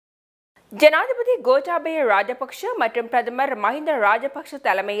ஜனாதிபதி கோட்டாபய ராஜபக்ஷ மற்றும் பிரதமர் மஹிந்த ராஜபக்ஷ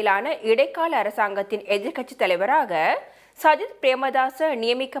தலைமையிலான இடைக்கால அரசாங்கத்தின் எதிர்க்கட்சி தலைவராக சஜித் பிரேமதாச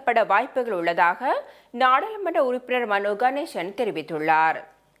நியமிக்கப்பட வாய்ப்புகள் உள்ளதாக நாடாளுமன்ற உறுப்பினர் மனோ கணேசன் தெரிவித்துள்ளார்.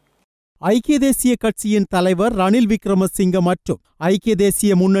 ஐக்கிய தேசிய கட்சியின் தலைவர் ரணில் விக்ரமசிங்க மற்றும் ஐக்கிய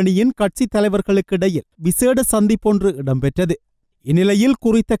தேசிய முன்னணியின் கட்சி தலைவர்களுக்கிடையில் விசேட சந்திப்பொன்று இடம்பெற்றது. இந்நிலையில்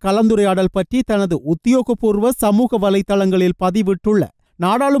குறித்த கலந்துரையாடல் பற்றி தனது உத்தியோகபூர்வ சமூக வலைதளங்களில் பதிவிட்டுள்ள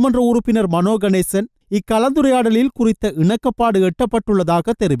நாடாளுமன்ற உறுப்பினர் மனோ கணேசன் இக்கலந்துரையாடலில் குறித்த இணக்கப்பாடு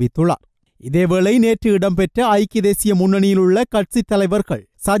எட்டப்பட்டுள்ளதாக தெரிவித்துள்ளார். இதேவேளை நேற்று இடம்பெற்ற ஐக்கிய தேசிய முன்னணியில் உள்ள கட்சி தலைவர்கள்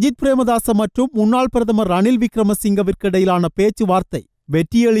சஜித் பிரேமதாச மற்றும் முன்னாள் பிரதமர் ரணில் விக்ரமசிங்கவிற்கு இடையிலான பேச்சுவார்த்தை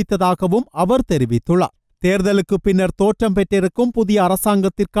வெற்றியளித்ததாகவும் அவர் தெரிவித்துள்ளார். தேர்தலுக்கு பின்னர் தோற்றம் பெற்றிருக்கும் புதிய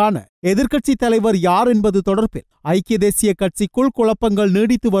அரசாங்கத்திற்கான எதிர்க்கட்சி தலைவர் யார் என்பது தொடர்பில் ஐக்கிய தேசிய கட்சிக்குள் குழப்பங்கள்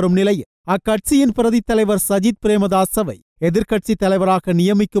நீடித்து வரும் நிலையில் அக்கட்சியின் பிரதித் தலைவர் சஜித் பிரேமதாசவை எதிர்க்கட்சி தலைவராக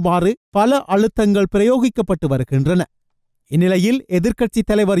நியமிக்குமாறு பல அழுத்தங்கள் பிரயோகிக்கப்பட்டு வருகின்றன. இந்நிலையில் எதிர்க்கட்சி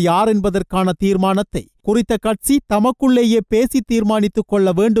தலைவர் யார் என்பதற்கான தீர்மானத்தை குறித்த கட்சி தமக்குள்ளேயே பேசி தீர்மானித்துக்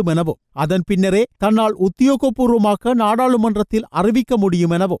கொள்ள வேண்டும் எனவும் அதன் பின்னரே தன்னால் உத்தியோகபூர்வமாக நாடாளுமன்றத்தில் அறிவிக்க முடியும்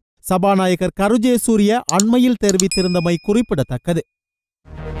எனவும் சபாநாயகர் கருஜேசூரிய அண்மையில் தெரிவித்திருந்தமை குறிப்பிடத்தக்கது.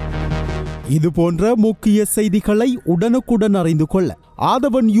 இதுபோன்ற முக்கிய செய்திகளை உடனுக்குடன் அறிந்து கொள்ள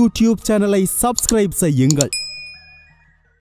ஆதவன் யூடியூப் சேனலை சப்ஸ்கிரைப் செய்யுங்கள்.